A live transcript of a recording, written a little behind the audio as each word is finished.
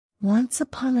Once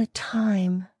upon a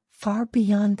time, far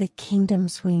beyond the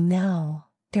kingdoms we know,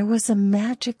 there was a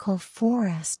magical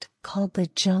forest called the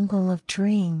Jungle of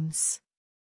Dreams.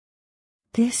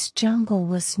 This jungle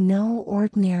was no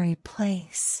ordinary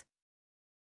place.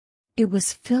 It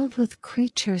was filled with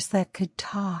creatures that could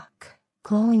talk,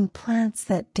 glowing plants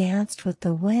that danced with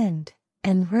the wind,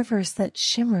 and rivers that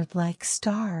shimmered like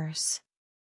stars.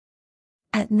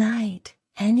 At night,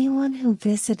 anyone who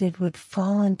visited would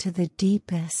fall into the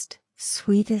deepest,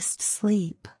 sweetest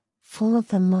sleep, full of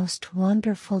the most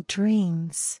wonderful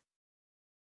dreams.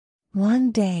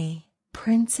 One day,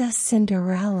 Princess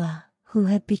Cinderella, who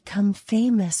had become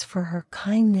famous for her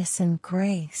kindness and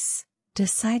grace,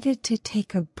 decided to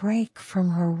take a break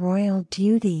from her royal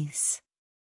duties.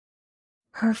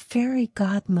 Her fairy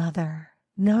godmother,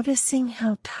 noticing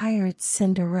how tired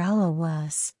Cinderella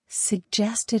was,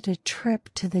 suggested a trip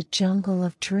to the Jungle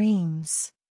of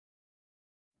Dreams.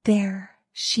 There,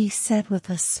 she said with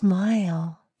a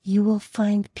smile, you will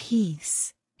find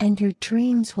peace, and your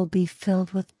dreams will be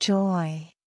filled with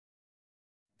joy.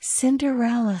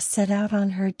 Cinderella set out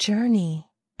on her journey,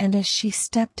 and as she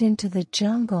stepped into the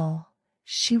jungle,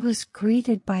 she was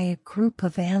greeted by a group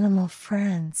of animal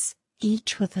friends,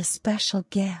 each with a special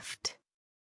gift.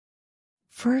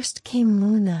 First came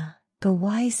Luna, the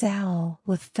wise owl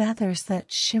with feathers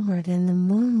that shimmered in the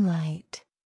moonlight.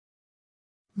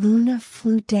 Luna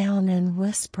flew down and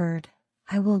whispered,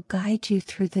 I will guide you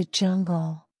through the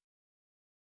jungle.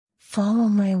 Follow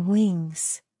my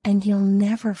wings, and you'll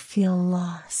never feel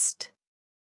lost.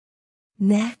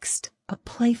 Next, a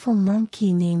playful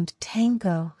monkey named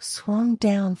Tango swung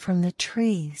down from the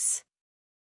trees.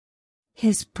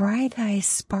 His bright eyes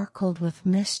sparkled with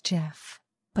mischief,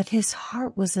 but his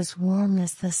heart was as warm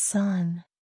as the sun.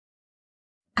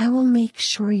 I will make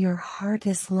sure your heart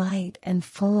is light and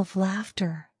full of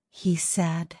laughter, he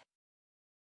said.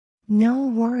 No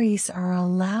worries are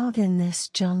allowed in this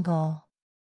jungle.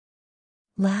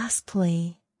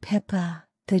 Lastly, Pippa,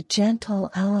 the gentle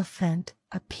elephant,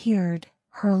 appeared,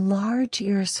 her large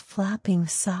ears flapping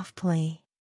softly.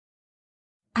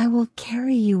 I will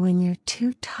carry you when you're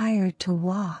too tired to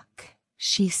walk,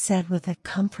 she said with a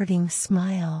comforting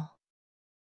smile.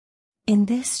 In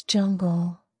this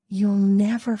jungle, you'll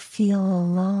never feel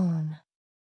alone.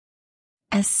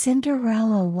 As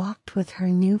Cinderella walked with her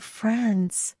new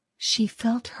friends, she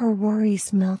felt her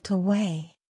worries melt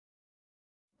away.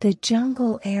 The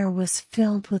jungle air was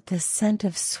filled with the scent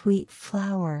of sweet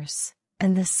flowers,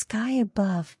 and the sky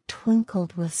above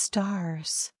twinkled with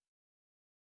stars.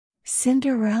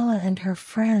 Cinderella and her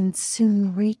friends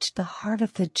soon reached the heart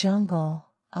of the jungle,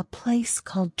 a place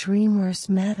called Dreamer's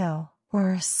Meadow,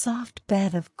 where a soft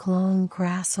bed of glowing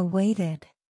grass awaited.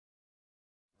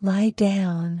 Lie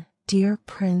down, dear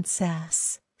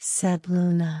princess, said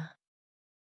Luna.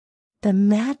 The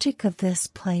magic of this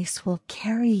place will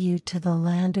carry you to the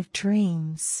land of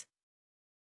dreams.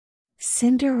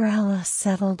 Cinderella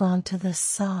settled onto the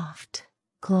soft,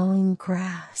 glowing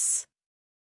grass.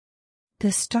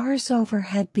 The stars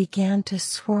overhead began to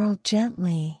swirl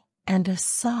gently, and a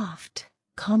soft,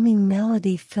 calming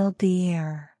melody filled the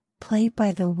air, played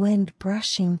by the wind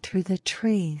brushing through the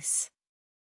trees.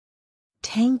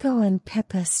 Tango and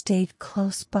Pippa stayed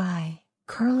close by,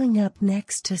 curling up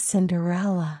next to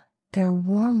Cinderella, their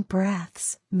warm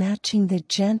breaths matching the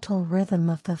gentle rhythm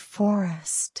of the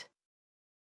forest.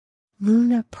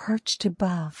 Luna perched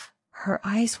above, her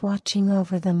eyes watching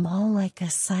over them all like a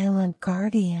silent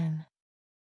guardian.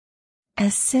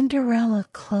 As Cinderella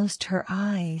closed her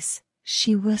eyes,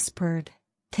 she whispered,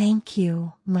 "Thank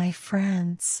you, my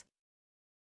friends."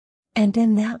 And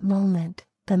in that moment,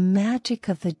 the magic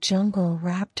of the jungle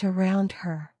wrapped around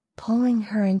her, pulling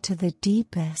her into the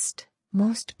deepest,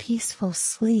 most peaceful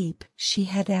sleep she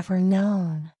had ever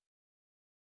known.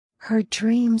 Her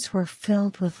dreams were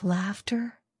filled with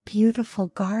laughter, beautiful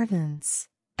gardens,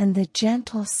 and the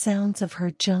gentle sounds of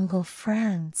her jungle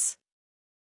friends.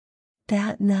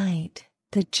 That night,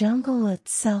 the jungle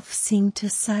itself seemed to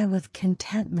sigh with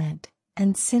contentment,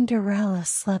 and Cinderella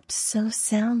slept so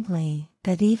soundly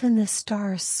that even the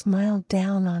stars smiled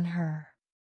down on her.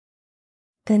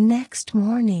 The next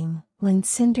morning, when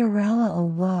Cinderella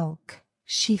awoke,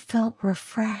 she felt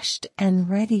refreshed and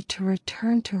ready to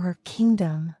return to her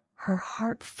kingdom, her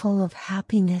heart full of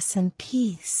happiness and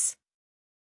peace.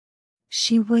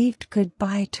 She waved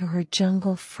goodbye to her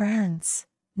jungle friends,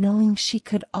 knowing she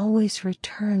could always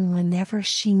return whenever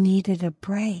she needed a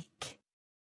break.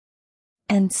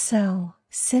 And so,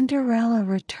 Cinderella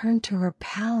returned to her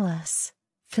palace,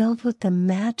 filled with the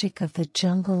magic of the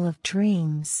Jungle of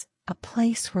Dreams, a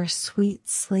place where sweet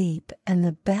sleep and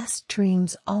the best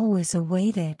dreams always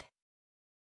awaited.